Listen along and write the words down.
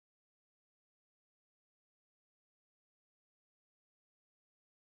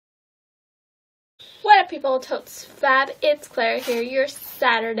What up, people? Totes Fab. It's Klara here, your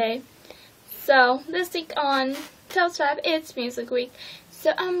Saturday. So, this week on Totes Fab, it's Music Week.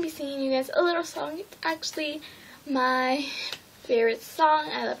 So, I'm going to be singing you guys a little song. It's actually my favorite song.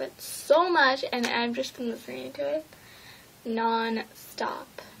 I love it so much, and I've just been listening to it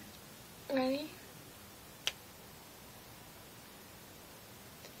non-stop. Ready?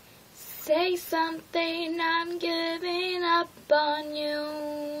 Say something, I'm giving up on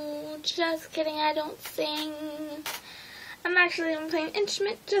you. Just kidding, I don't sing. I'm actually playing an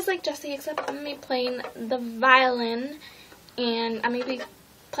instrument just like Jessie, except I'm going to be playing the violin. And I'm going to be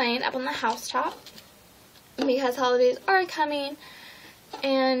playing up on the housetop because holidays are coming.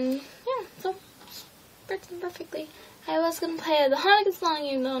 And yeah, so it works perfectly. I was going to play the Hanukkah song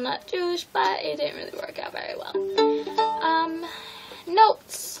even though I'm not Jewish, but it didn't really work out very well.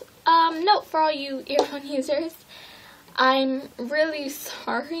 Note for all you earphone users. I'm really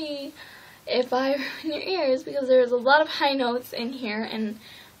sorry if I ruin your ears because there's a lot of high notes in here and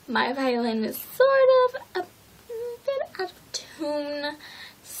my violin is sort of a bit out of tune.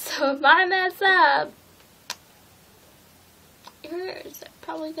 So if I mess up, your ears are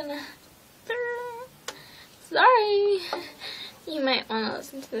probably gonna... Sorry. You might want to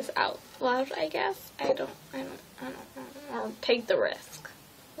listen to this out loud, I guess. I don't or take the risk.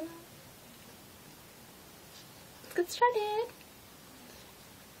 Let's get started.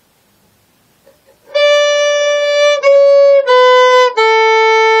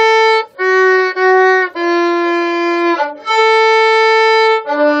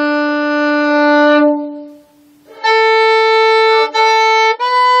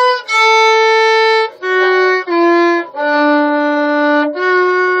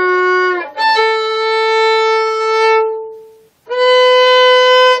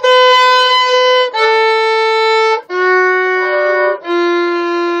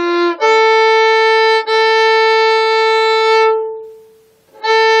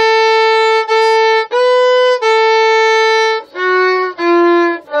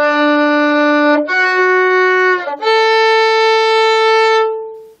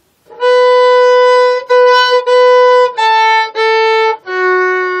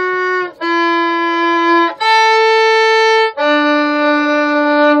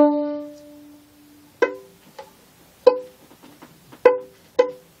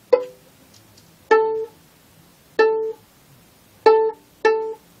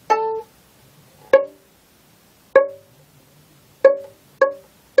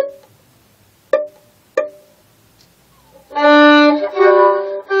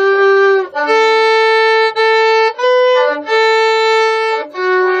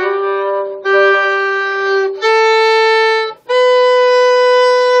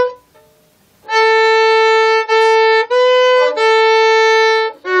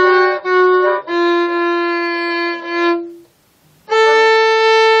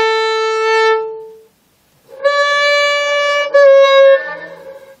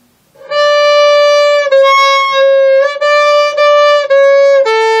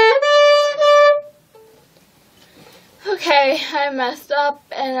 Okay, I messed up,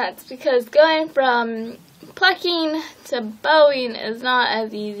 and that's because going from plucking to bowing is not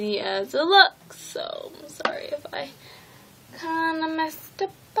as easy as it looks, so I'm sorry if I kind of messed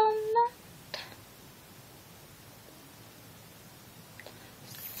up on that.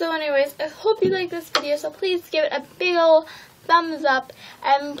 So anyways, I hope you like this video, so please give it a big ol' thumbs up,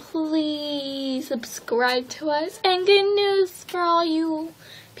 and please subscribe to us. And good news for all you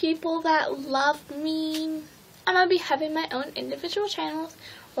people that love me. I'm going to be having my own individual channels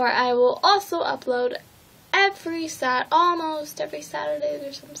where I will also upload almost every Saturday.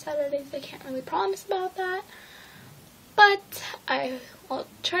 There's some Saturdays I can't really promise about that. But I will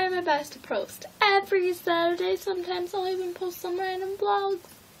try my best to post every Saturday. Sometimes I'll even post some random vlogs.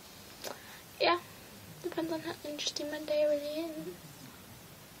 Yeah, depends on how interesting my day really is.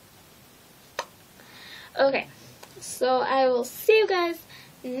 Okay, so I will see you guys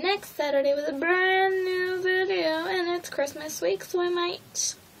next Saturday with a brand new video, and it's Christmas week, so I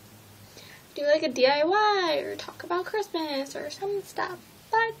might do like a DIY or talk about Christmas or some stuff,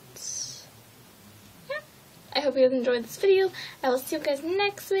 but yeah, I hope you guys enjoyed this video. I will see you guys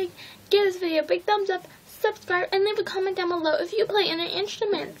next week. Give this video a big thumbs up, subscribe, and leave a comment down below if you play any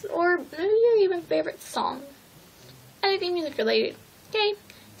instruments or maybe your even favorite song, anything music related. Okay,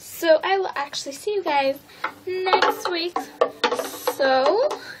 so I will actually see you guys next week. So,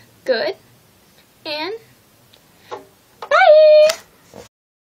 good, and